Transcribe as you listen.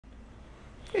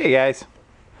Hey guys,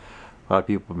 a lot of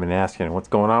people have been asking what's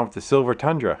going on with the silver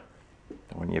tundra,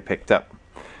 the one you picked up.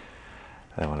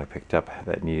 That one I picked up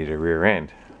that needed a rear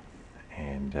end,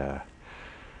 and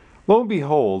lo and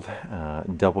behold,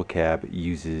 double cab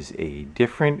uses a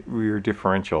different rear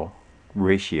differential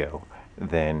ratio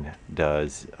than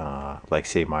does like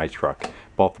say my truck.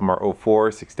 Both of them are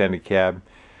 04s, extended cab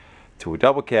to a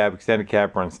double cab. Extended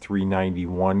cab runs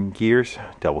 391 gears,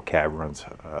 double cab runs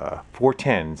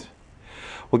 410s.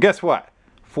 Well, guess what?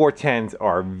 410s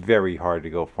are very hard to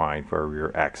go find for a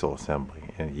rear axle assembly,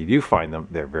 and if you do find them,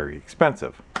 they're very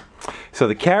expensive. So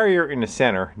the carrier in the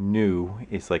center, new,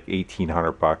 is like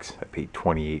 1,800 bucks. I paid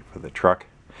 28 for the truck.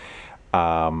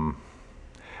 So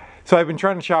I've been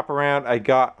trying to shop around. I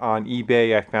got on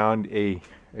eBay, I found a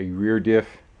rear diff.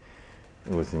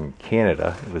 It was in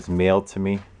Canada. It was mailed to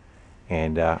me.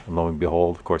 And lo and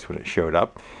behold, of course, when it showed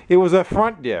up, it was a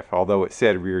front diff, although it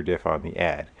said rear diff on the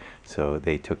ad. So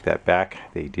they took that back.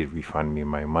 They did refund me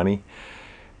my money.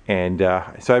 And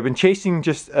so I've been chasing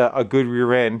just a good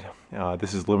rear end.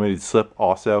 This is limited slip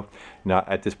also. Not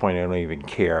at this point, I don't even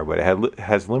care, but it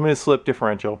has limited slip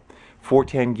differential,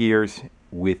 410 gears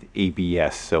with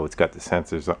ABS. So it's got the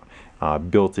sensors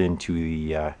built into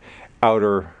the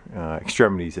outer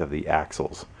extremities of the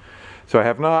axles. So I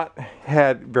have not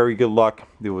had very good luck.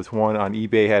 There was one on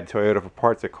eBay, had Toyota for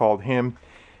parts. I called him,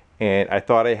 and I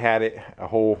thought I had it, a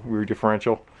whole rear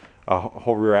differential, a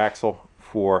whole rear axle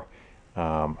for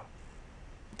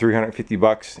 350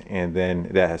 bucks, and then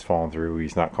that has fallen through.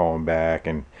 He's not calling back,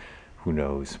 and who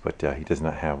knows, but he does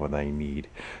not have what I need.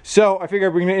 So I figure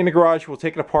I bring it in the garage, we'll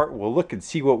take it apart, we'll look and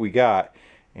see what we got,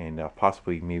 and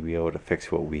possibly maybe be able to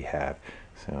fix what we have.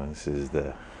 So this is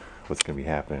what's going to be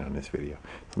happening on this video.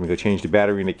 So I'm going to go change the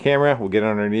battery in the camera, we'll get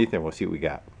underneath and we'll see what we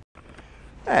got.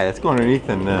 Alright, let's go underneath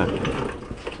and a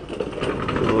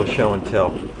little show and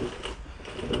tell.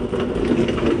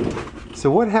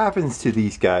 So what happens to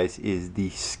these guys is the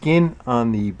skin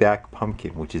on the back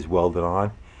pumpkin, which is welded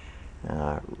on,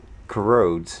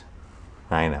 corrodes.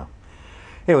 I know.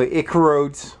 Anyway, it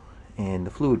corrodes and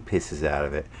the fluid pisses out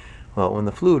of it. Well, when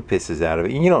the fluid pisses out of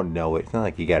it, and you don't know it, it's not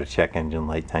like you got a check engine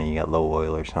light time, you got low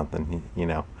oil or something, you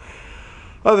know.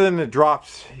 Other than the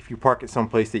drops, if you park it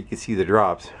someplace that you can see the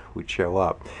drops would show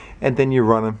up. And then you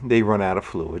run them, they run out of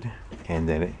fluid, and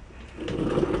then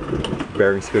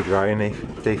bearings go dry and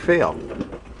they fail.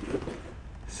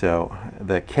 So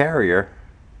the carrier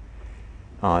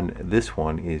on this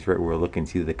one is right where we're looking,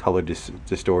 see the color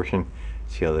distortion,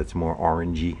 see how that's more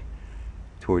orangey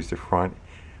towards the front.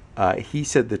 He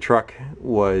said the truck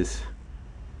was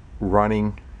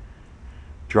driving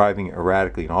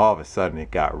erratically, and all of a sudden it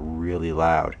got really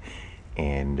loud,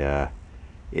 and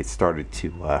it started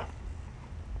to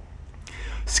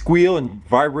squeal and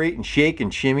vibrate and shake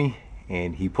and shimmy,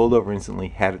 and he pulled over instantly,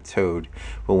 had it towed.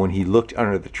 But when he looked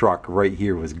under the truck, right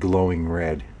here was glowing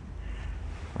red.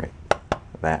 Right,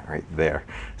 that right there.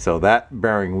 So that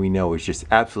bearing we know is just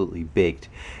absolutely baked.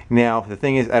 Now the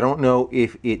thing is, I don't know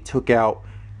if it took out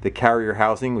the carrier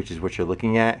housing, which is what you're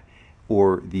looking at,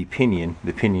 or the pinion.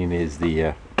 The pinion is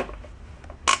the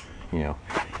you know,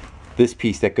 this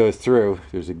piece that goes through.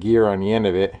 There's a gear on the end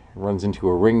of it, runs into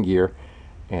a ring gear,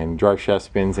 and drive shaft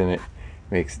spins, and it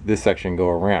makes this section go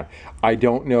around. I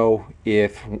don't know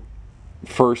if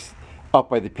first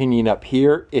up by the pinion up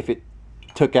here, if it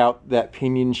took out that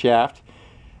pinion shaft.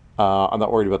 I'm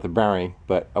not worried about the bearing,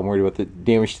 but I'm worried about the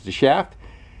damage to the shaft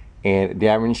and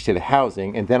damage to the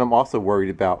housing. And then I'm also worried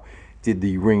about, did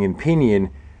the ring and pinion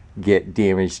get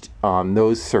damaged on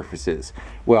those surfaces?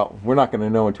 Well, we're not going to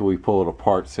know until we pull it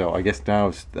apart, so I guess now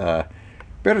is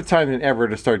better time than ever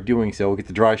to start doing so. We'll get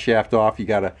the dry shaft off. You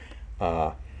got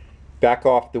to back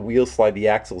off the wheels, slide the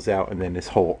axles out, and then this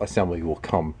whole assembly will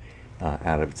come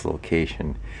out of its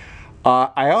location.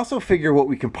 I also figure what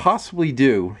we can possibly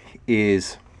do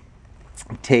is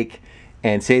take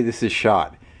and say this is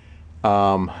shot.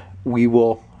 We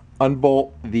will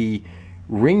unbolt the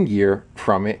ring gear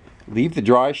from it, leave the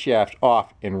drive shaft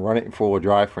off, and run it in four-wheel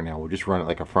drive for now. We'll just run it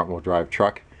like a front-wheel drive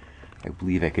truck. I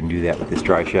believe I can do that with this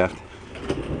drive shaft.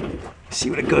 See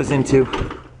what it goes into.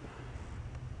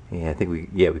 Yeah, I think we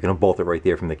can unbolt it right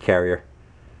there from the carrier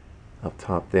up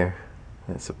top there.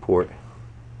 That support.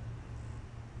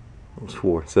 Those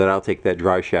four. So that I'll take that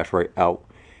drive shaft right out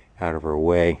of our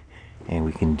way, and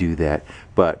we can do that.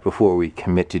 But before we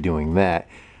commit to doing that,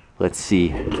 let's see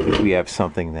if we have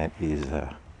something that is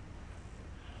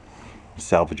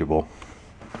salvageable,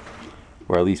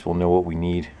 or at least we'll know what we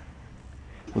need.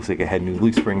 Looks like I had new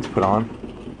leaf springs put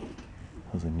on.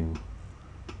 Those are new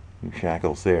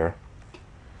shackles there.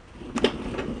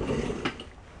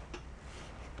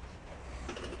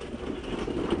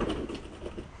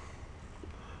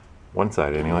 one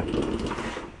side anyway.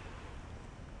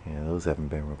 Yeah, those haven't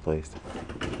been replaced.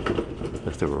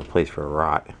 Looks they were replaced for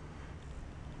rot.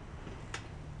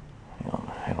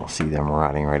 I don't see them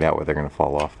rotting right out where they're going to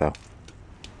fall off though.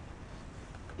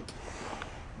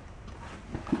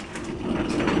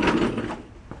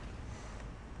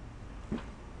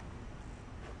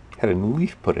 Had a new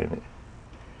leaf put in it.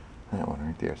 That one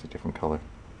right there is a different color.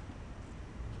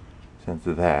 Sense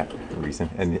of that reason.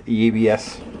 And the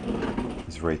ABS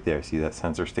is right there. See that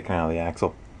sensor sticking out of the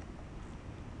axle?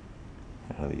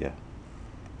 Out of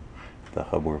the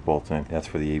hub where it bolts in. That's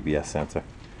for the ABS sensor.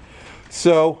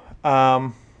 So,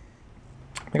 I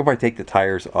think if I take the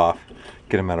tires off,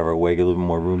 get them out of our way, get a little bit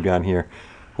more room down here,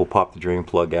 we'll pop the drain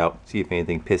plug out, see if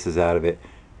anything pisses out of it,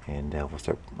 and we'll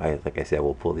start, like I said,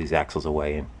 we'll pull these axles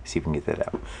away and see if we can get that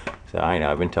out. So I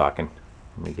know, I've been talking.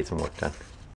 Let me get some work done.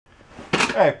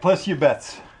 Alright, place your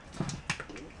bets.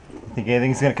 You think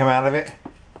anything's going to come out of it?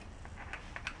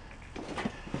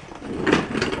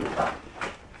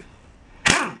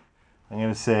 I'm going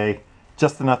to say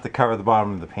just enough to cover the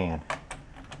bottom of the pan.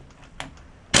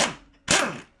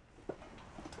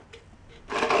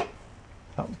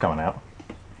 Something's coming out.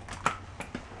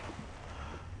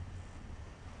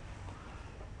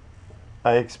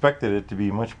 I expected it to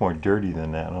be much more dirty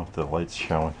than that. I don't know if the light's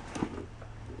showing.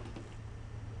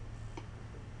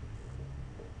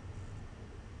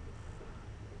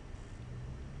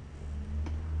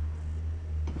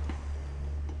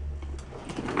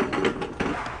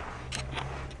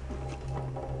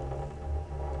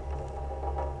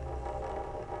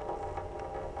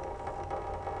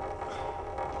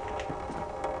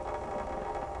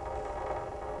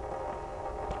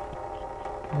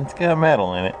 It's got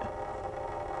metal in it.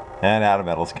 And out of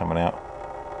metal's coming out.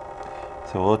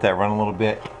 So we'll let that run a little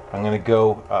bit. I'm going to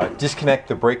go disconnect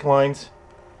the brake lines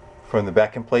from the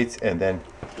backing plates and then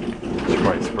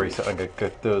spray. So I'm going to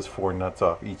get those 4 nuts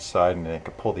off each side and then I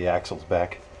can pull the axles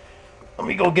back. Let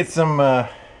me go get some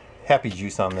happy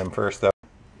juice on them first though.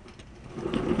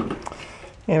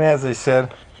 And as I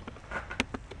said,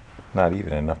 not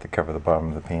even enough to cover the bottom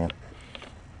of the pan.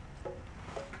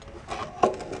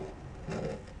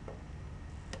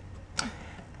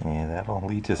 Yeah, that'll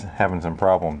lead to having some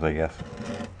problems, I guess.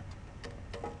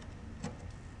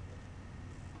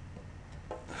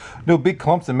 No big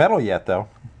clumps of metal yet, though.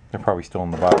 They're probably still in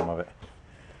the bottom of it.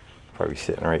 Probably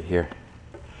sitting right here.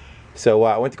 So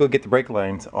I went to go get the brake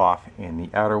lines off, and the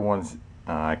outer ones,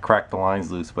 I cracked the lines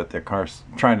loose, but their car's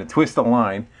trying to twist the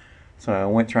line. So I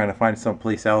went trying to find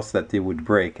someplace else that they would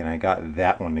break, and I got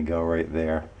that one to go right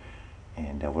there.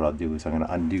 And what I'll do is I'm going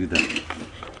to undo the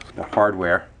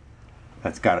hardware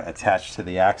that's got it attached to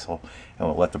the axle, and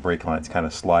we'll let the brake lines kind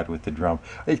of slide with the drum.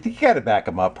 I think you got to back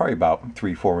them up probably about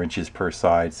 3-4 inches per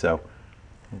side, so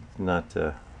it's not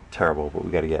terrible, but we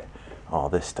got to get all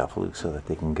this stuff loose so that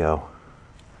they can go.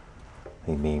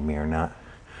 They may or not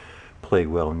play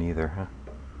well neither, huh?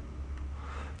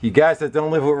 You guys that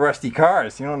don't live with rusty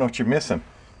cars, you don't know what you're missing.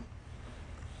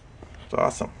 It's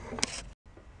awesome.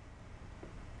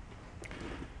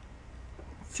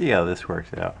 Let's see how this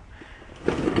works out.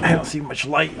 I don't see much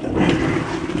light. Let's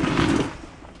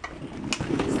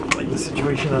light the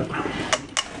situation up.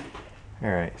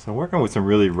 Alright, so I'm working with some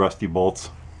really rusty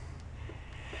bolts.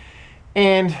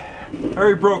 And I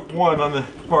already broke one on the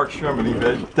far extremity,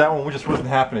 but that one just wasn't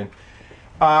happening.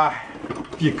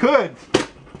 If you could,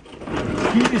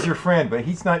 heat is your friend, but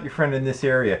heat's not your friend in this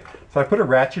area. So I put a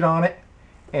ratchet on it,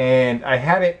 and I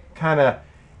had it kind of,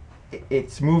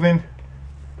 it's moving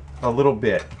a little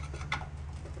bit.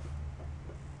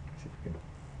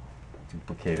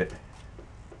 Duplicate it.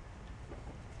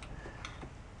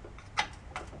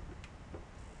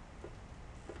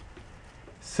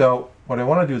 So what I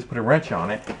want to do is put a wrench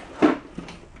on it.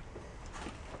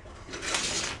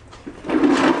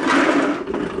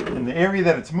 In the area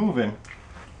that it's moving,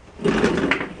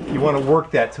 you want to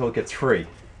work that till it gets free.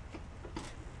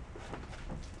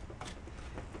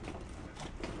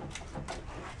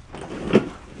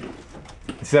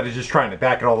 Instead of just trying to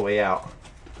back it all the way out.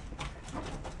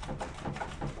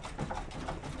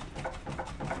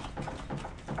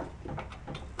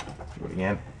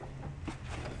 Again.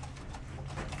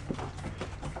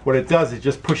 What it does is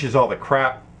just pushes all the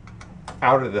crap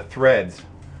out of the threads.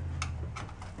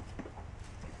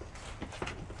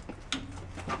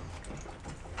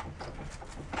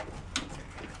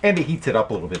 And it heats it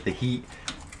up a little bit, the heat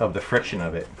of the friction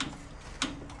of it.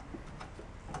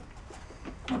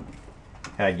 And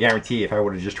I guarantee if I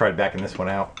would have just tried backing this one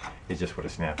out, it just would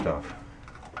have snapped off.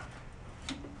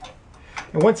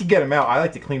 And once you get them out, I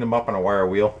like to clean them up on a wire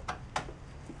wheel.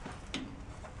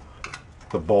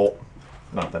 The bolt,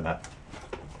 not the nut.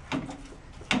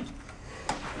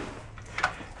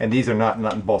 And these are not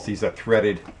nut and bolts, these are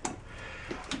threaded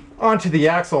onto the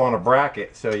axle on a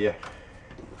bracket, so you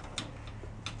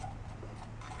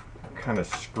kind of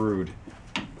screwed.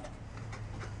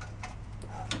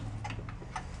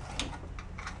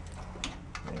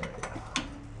 There we go.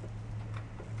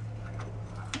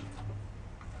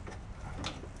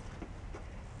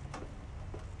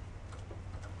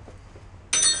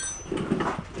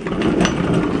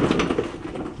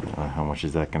 How much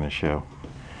is that going to show?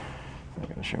 Not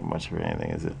going to show much of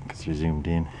anything, is it? Because you're zoomed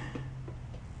in.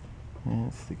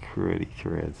 That's the cruddy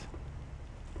threads.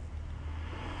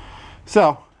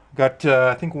 So, got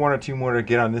I think 1 or 2 more to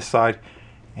get on this side,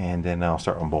 and then I'll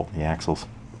start unbolting the axles.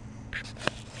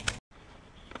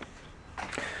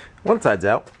 One side's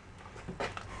out.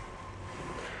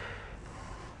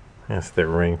 That's the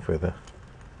ring for the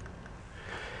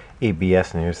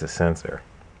ABS, and here's the sensor.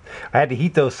 I had to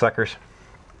heat those suckers.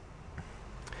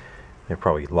 They're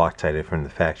probably Loctited from the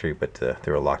factory, but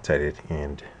they were Loctited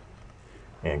and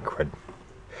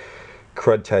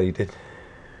crud-tited.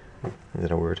 Is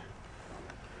that a word?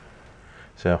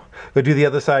 So, go do the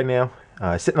other side now.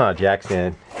 Sitting on a jack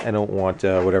stand. I don't want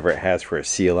whatever it has for a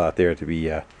seal out there to be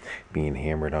being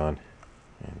hammered on.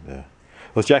 And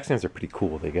those jack stands are pretty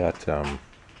cool. They got, let me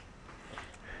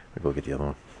go get the other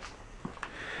one.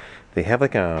 They have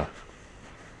like a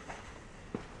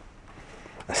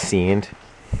sand,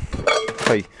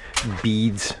 like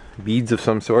beads of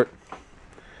some sort.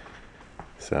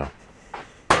 So,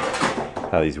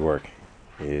 how these work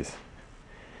is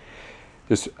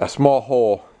there's a small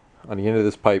hole on the end of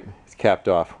this pipe. It's capped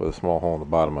off with a small hole in the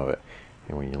bottom of it,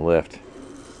 and when you lift,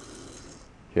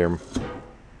 hear them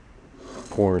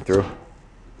pouring through.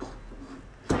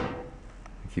 It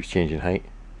keeps changing height,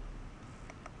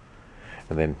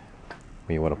 and then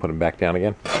when you want to put them back down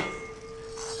again,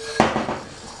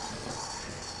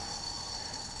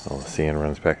 all the sand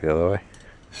runs back the other way.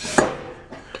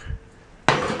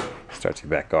 Starts you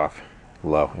back off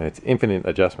low, and it's infinite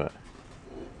adjustment.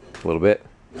 A little bit,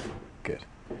 good.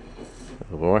 A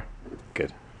little more,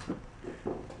 good.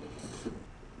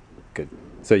 Good.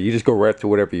 So you just go right to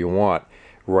whatever you want,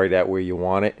 right at where you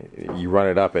want it. You run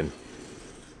it up, and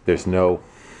there's no,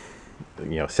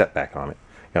 setback on it.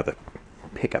 You have to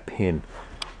pick a pin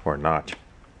or a notch.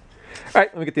 All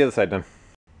right, let me get the other side done.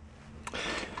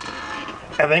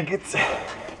 I think it's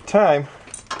time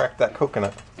to crack that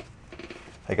coconut.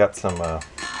 I got some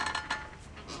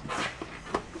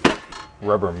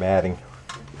rubber matting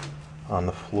on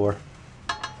the floor,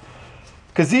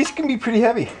 because these can be pretty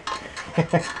heavy.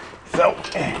 So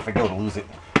if I go to lose it,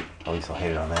 at least I'll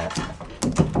hit it on that.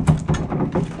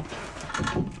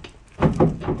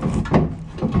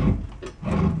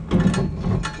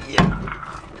 Yeah.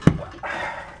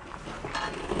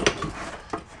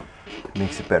 It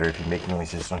makes it better if you make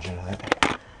noises, don't you know that?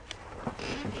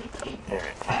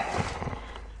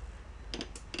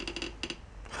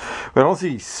 But I don't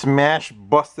see smash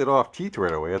busted off teeth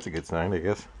right away. That's a good sign, I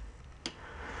guess.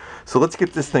 So let's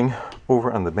get this thing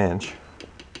over on the bench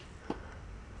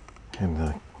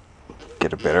and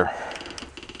get a better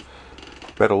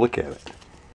look at it.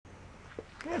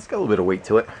 Yeah, it's got a little bit of weight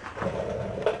to it.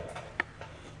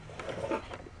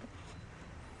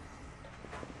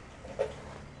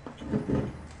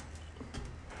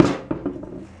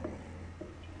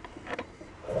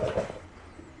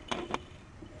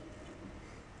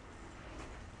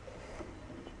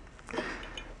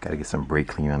 Gotta get some brake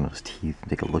clean on those teeth and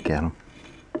take a look at them.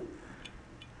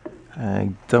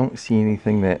 I don't see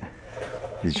anything that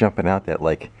is jumping out that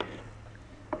like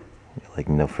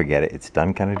no, forget it, it's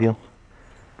done kind of deal.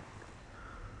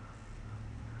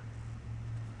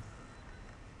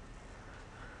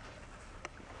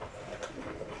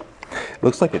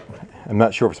 Looks like it. I'm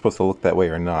not sure if it's supposed to look that way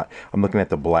or not. I'm looking at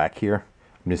the black here.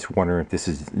 I'm just wondering if this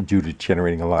is due to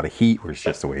generating a lot of heat or it's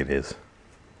just the way it is.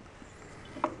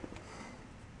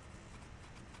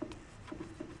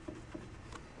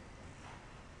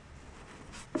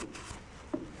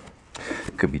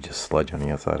 Could be just sludge on the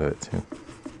outside of it too.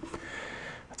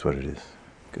 That's what it is.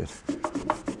 Good.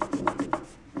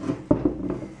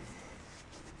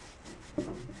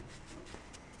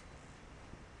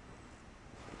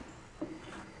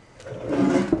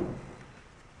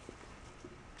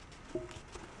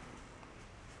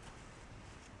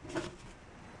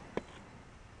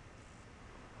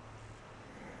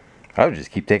 I would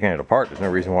just keep taking it apart. There's no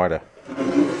reason why to.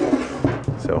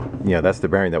 So, that's the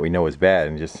bearing that we know is bad,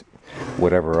 and just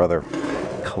whatever other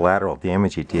collateral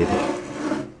damage it did.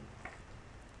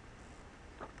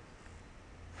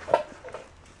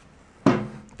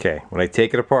 Okay, when I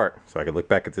take it apart, so I can look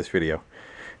back at this video,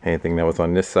 anything that was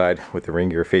on this side with the ring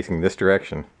gear facing this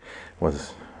direction,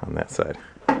 was on that side.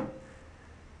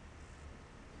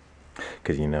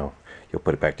 Because you know, you'll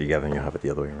put it back together and you'll have it the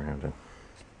other way around. And,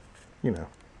 you know.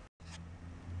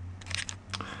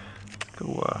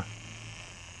 Go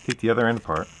take the other end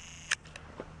apart.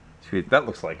 See what that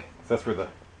looks like. That's where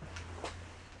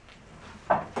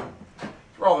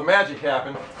all the magic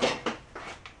happened.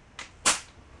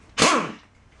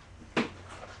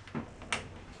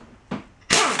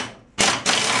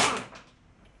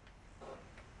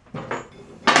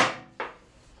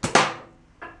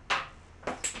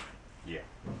 Yeah,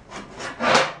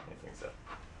 I think so.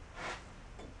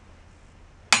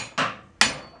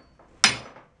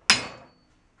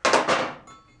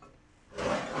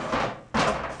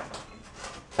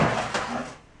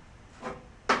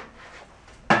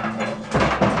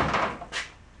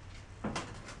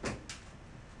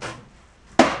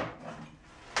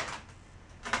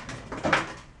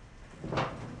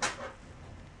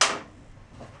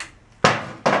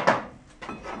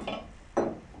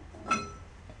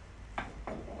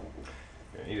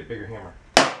 Need a bigger hammer.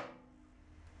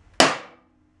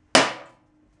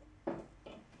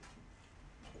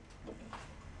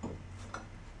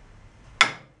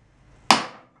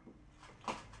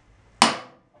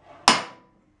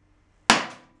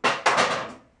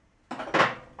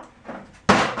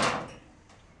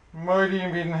 Might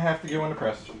even have to get one to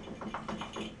press.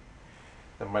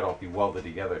 That might all be welded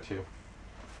together too.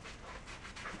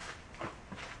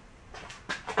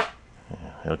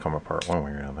 Yeah, it'll come apart one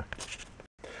way or another.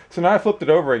 So now I flipped it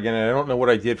over again and I don't know what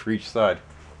I did for each side.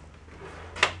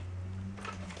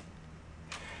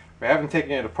 I haven't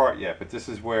taken it apart yet, but this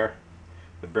is where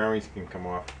the bearings can come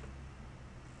off.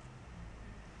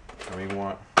 And we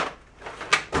want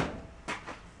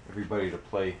everybody to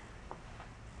play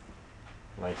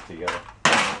nice together.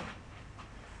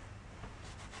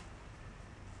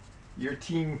 Your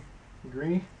team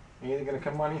green, anything gonna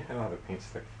come on you? I don't have a paint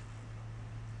stick.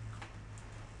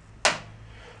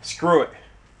 Screw it.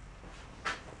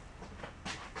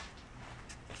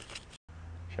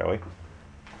 Shall we?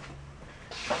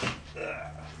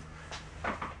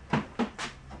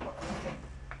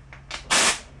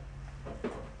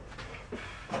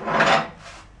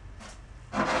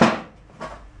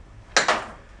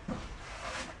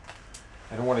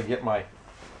 I don't want to get my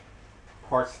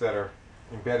parts that are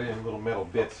embedded in little metal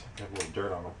bits that have a little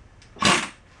dirt on them.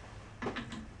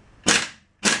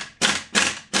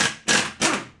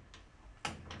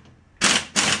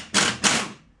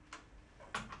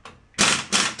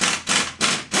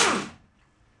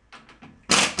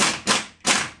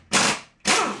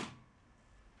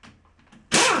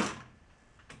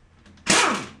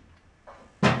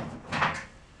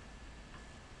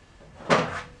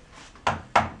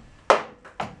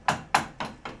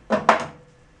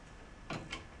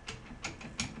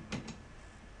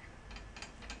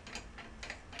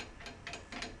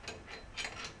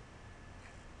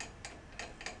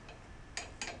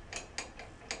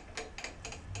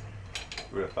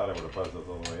 You would have thought I would have buzzed those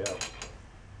all the way up.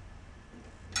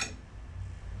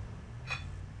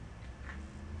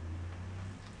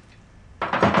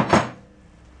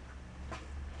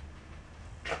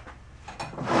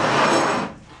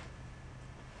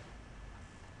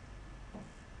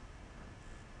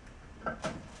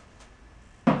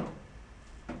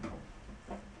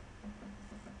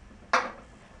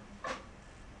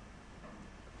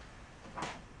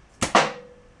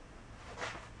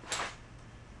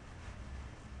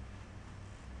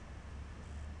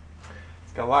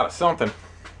 It's got a lot of something.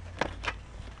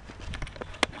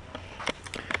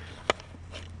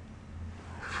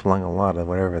 Flung a lot of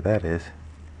whatever that is.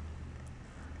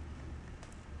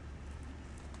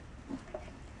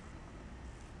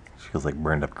 Feels like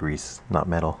burned up grease, not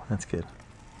metal. That's good.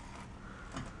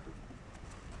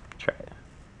 Try it.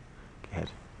 Go ahead.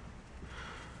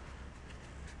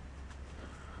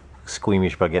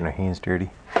 Squeamish about getting her hands dirty.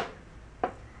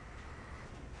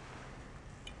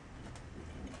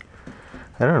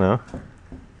 I don't know.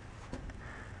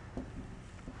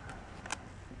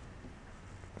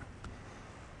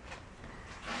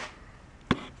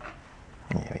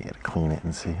 Yeah, you gotta clean it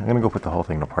and see. I'm gonna go put the whole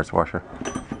thing in a parts washer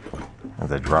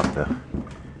as I drop the.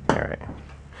 Alright.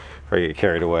 Before I get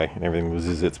carried away and everything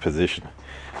loses its position.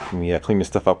 Let me clean this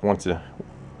stuff up one at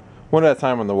a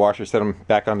time on the washer, set them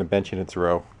back on the bench in its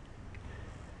row.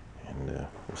 And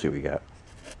we'll see what we got.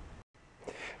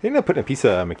 I ended up putting a piece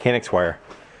of mechanics wire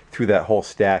through that whole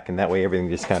stack, and that way everything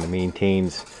just kind of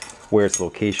maintains where its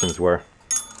locations were.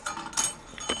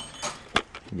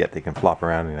 Yet they can flop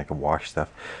around and I can wash stuff.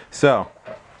 So,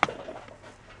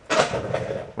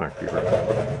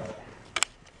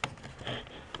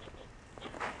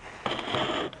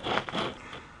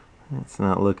 It's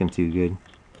not looking too good.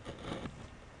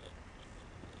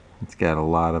 It's got a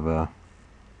lot of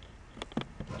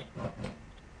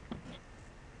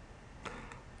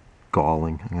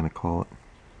galling, I'm going to call it.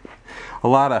 A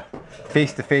lot of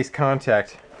face-to-face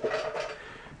contact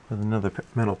with another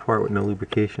metal part with no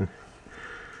lubrication.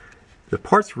 The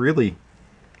parts really,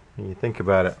 when you think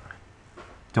about it,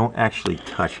 don't actually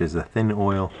touch. There's a thin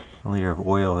oil, a layer of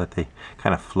oil that they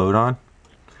kind of float on.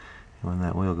 And when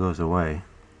that oil goes away,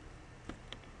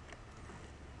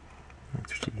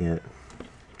 that's what you get. I'm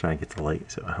trying to get the light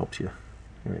so it helps you.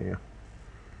 There you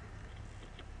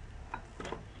go.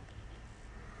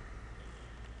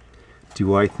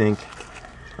 Do I think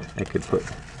I could put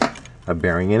a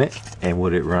bearing in it and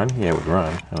would it run? Yeah, it would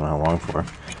run. I don't know how long for.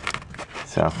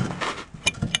 So,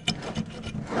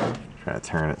 try to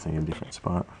turn it so you get a different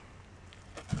spot.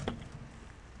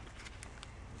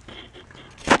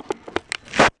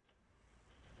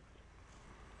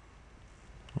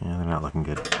 Yeah, they're not looking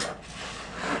good.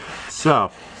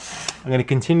 So, I'm going to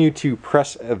continue to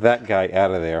press that guy out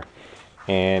of there.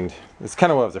 And it's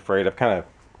kind of what I was afraid of, kind of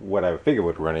what I figured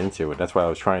would run into. And that's why I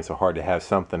was trying so hard to have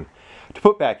something to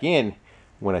put back in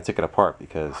when I took it apart,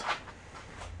 because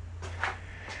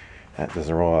that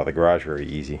doesn't roll out of the garage very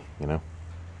easy, you know.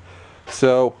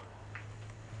 So,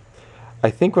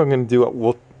 I think what I'm going to do,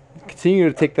 we'll continue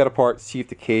to take that apart, see if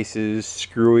the case is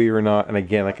screwy or not. And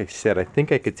again, like I said, I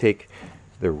think I could take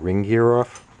the ring gear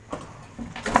off.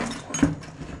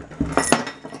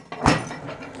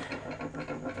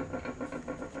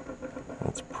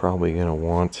 That's probably going to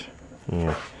want,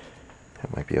 yeah,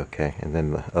 that might be okay. And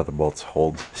then the other bolts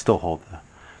still hold the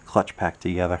clutch pack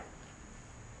together.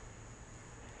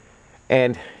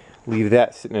 And leave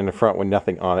that sitting in the front with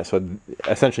nothing on it, so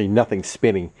essentially nothing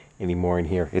spinning anymore in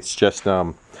here. It's just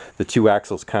the two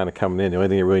axles kind of coming in. The only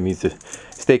thing that really needs to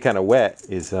stay kind of wet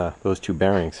is those two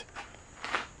bearings.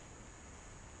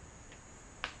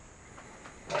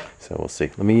 So we'll see.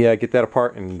 Let me get that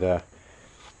apart and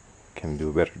can do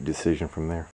a better decision from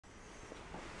there.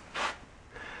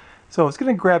 So I was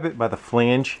going to grab it by the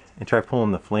flange and try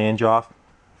pulling the flange off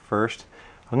first.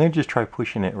 I'm going to just try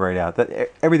pushing it right out.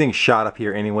 Everything's shot up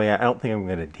here anyway. I don't think I'm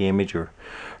going to damage or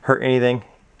hurt anything.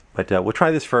 But we'll try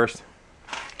this first.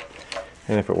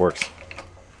 And if it works.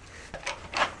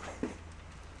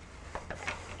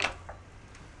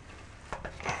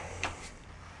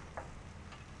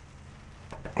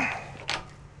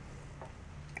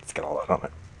 It's got a lot on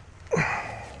it.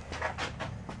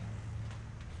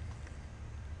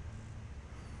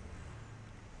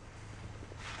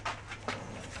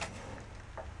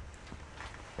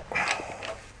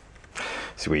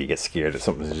 This is where you get scared that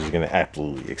something's just going to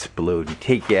absolutely explode and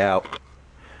take you out.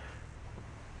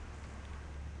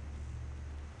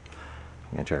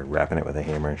 I'm going to try wrapping it with a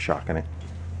hammer and shocking it.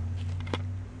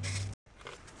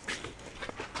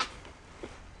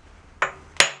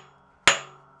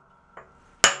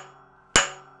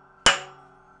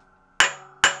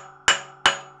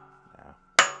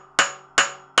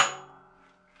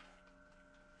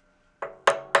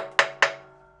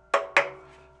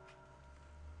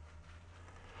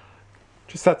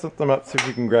 Just set something up, see if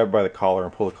we can grab it by the collar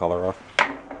and pull the collar off.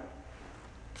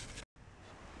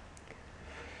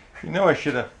 You know, I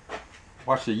should have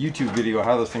watched a YouTube video of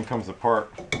how this thing comes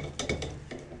apart.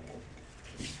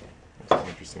 That's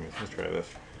interesting. Let's try this.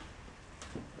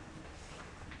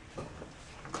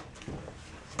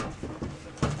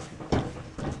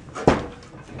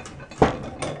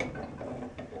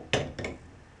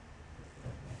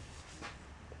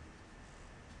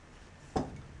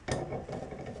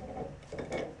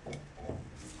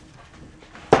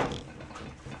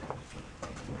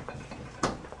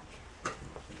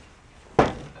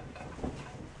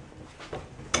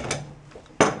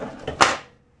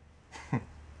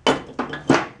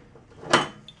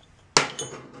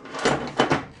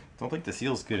 Don't think the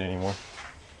seal's good anymore.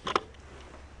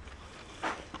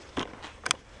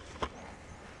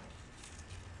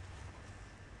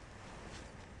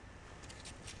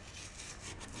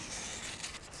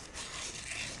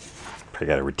 I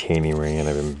got a retaining ring and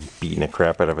I've been beating the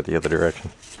crap out of it the other direction.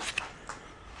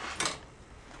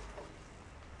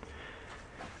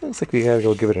 Looks like we gotta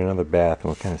go give it another bath and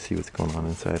we'll kind of see what's going on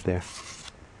inside there.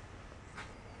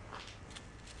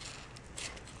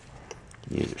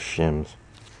 These are shims.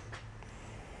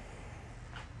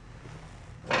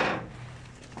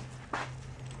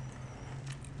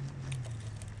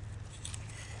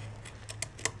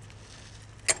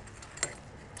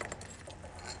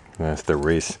 That's the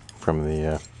race from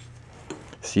the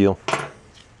seal.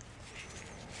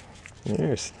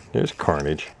 There's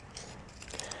carnage.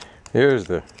 There's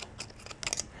the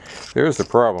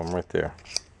problem right there.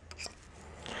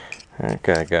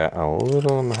 Okay, I got a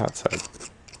little on the hot side. You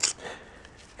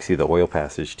can see the oil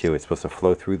passage too. It's supposed to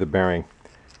flow through the bearing.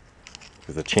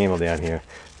 There's a channel down here.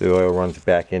 The oil runs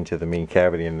back into the main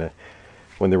cavity, and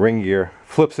when the ring gear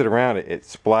flips it around, it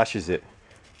splashes it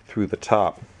through the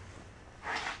top.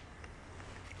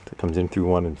 It comes in through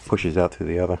one and pushes out through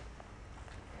the other.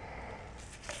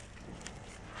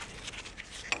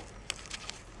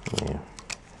 Yeah,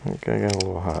 okay, I got a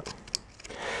little hot.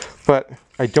 But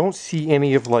I don't see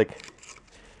any of like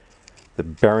the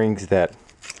bearings that,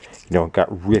 you know,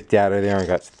 got ripped out of there and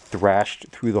got thrashed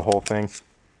through the whole thing.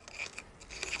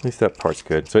 At least that part's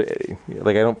good. So,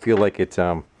 like, I don't feel like it's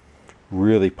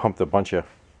really pumped a bunch of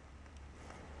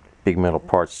big metal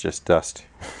parts, just dust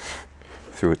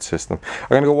through its system. I'm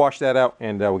gonna go wash that out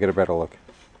and we'll get a better look.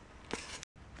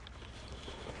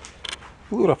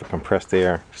 Blew it off of compressed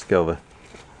air, just get all the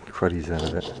cruddies out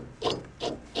of it.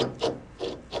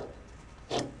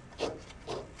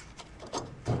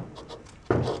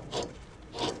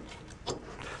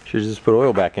 Should just put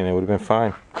oil back in, it would have been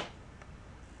fine.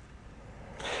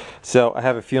 So I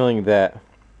have a feeling that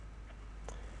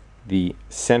the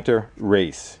center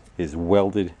race is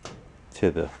welded to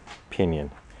the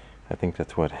pinion. I think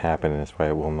that's what happened, and that's why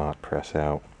it will not press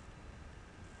out.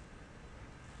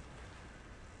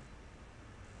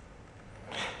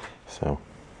 So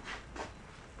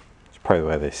it's probably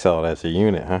why they sell it as a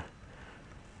unit, huh?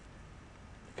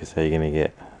 Because how are you going to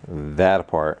get that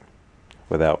apart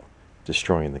without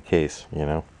destroying the case, you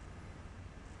know?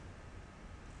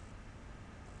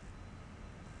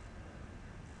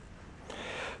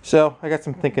 So I got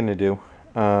some thinking to do.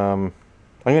 I'm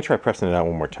gonna try pressing it out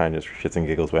one more time just for shits and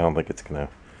giggles, but I don't think it's gonna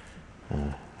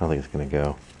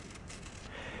go.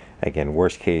 Again,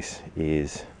 worst case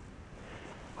is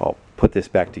I'll put this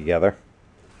back together,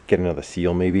 get another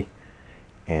seal maybe,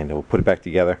 and we'll put it back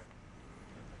together.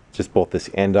 Just bolt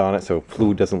this end on it so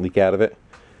fluid doesn't leak out of it.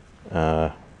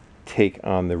 Take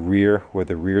on the rear where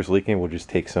the rear's leaking. We'll just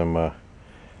take some,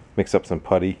 mix up some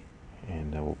putty,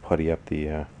 and we'll putty up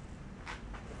the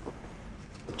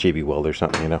JB weld or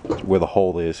something, you know, where the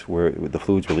hole is, where the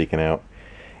fluids were leaking out.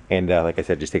 And like I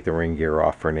said, just take the ring gear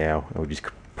off for now, and we'll just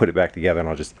put it back together,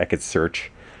 and I could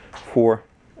search for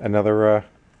another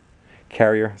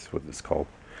carrier, that's what it's called,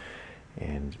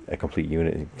 and a complete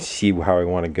unit, and see how I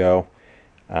want to go.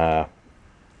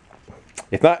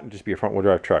 If not, it'll just be a front wheel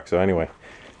drive truck. So anyway,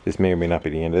 this may or may not be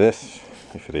the end of this.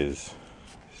 If it is,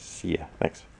 see ya.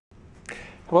 Thanks. How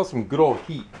about some good old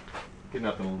heat? Get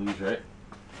nothing to lose, right?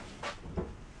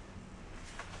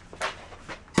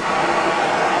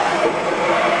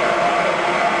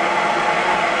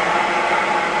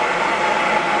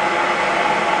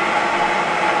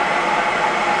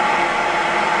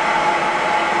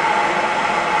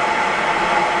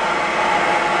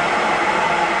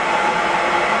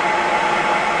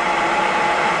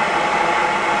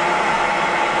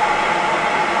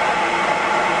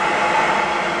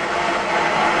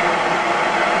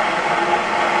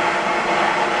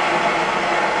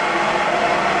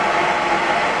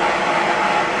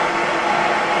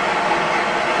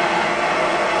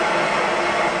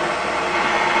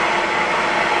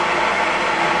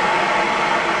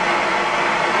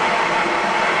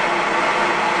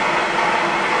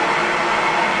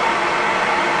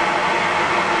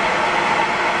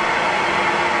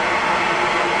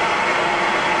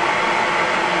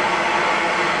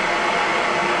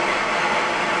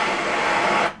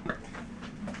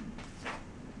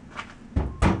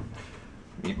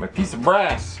 Need my piece of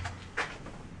brass.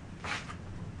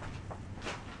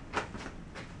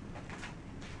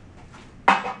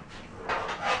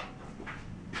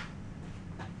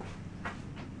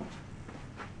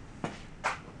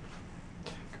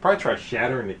 Could probably try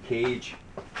shattering the cage.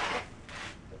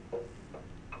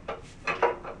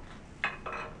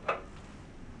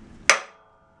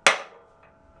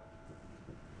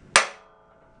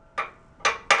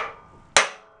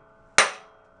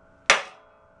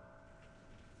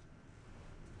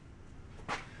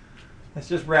 That's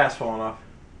just brass falling off.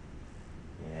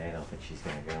 Yeah, I don't think she's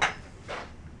gonna go.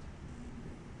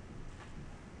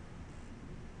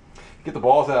 Get the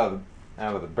balls out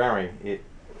of the bearing.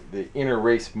 The inner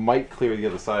race might clear the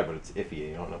other side, but it's iffy.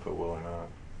 You don't know if it will or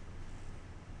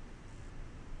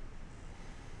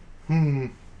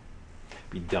not.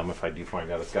 Be dumb if I do find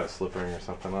out it's got a slip ring or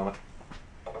something on it.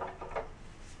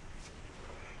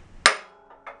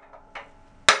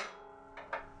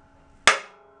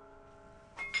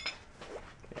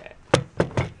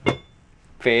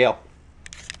 Fail.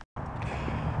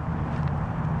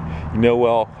 You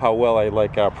know how well I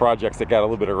like projects that got a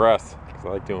little bit of rust, because I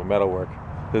like doing metal work.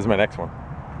 This is my next one.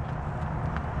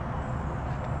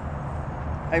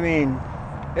 I mean,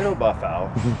 it'll buff out.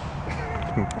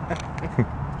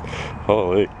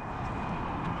 Holy.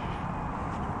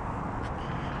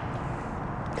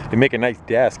 They make a nice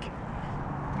desk.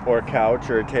 Or a couch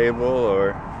or a table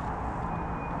or...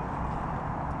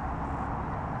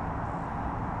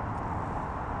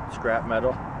 scrap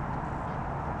metal.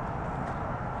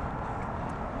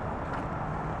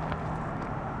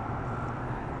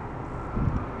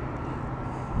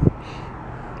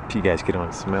 You guys get on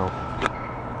a smell.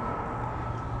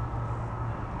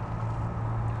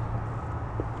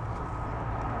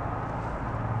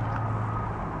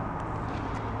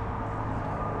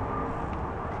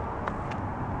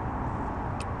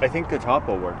 I think the top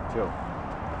will work too.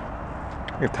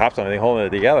 Your top's on anything holding it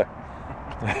together.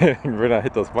 We're not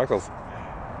hit those buckles.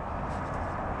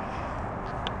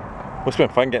 Must have been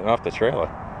fun getting off the trailer.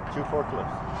 2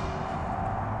 forklifts.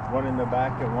 One in the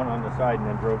back and one on the side, and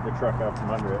then drove the truck out from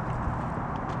under it.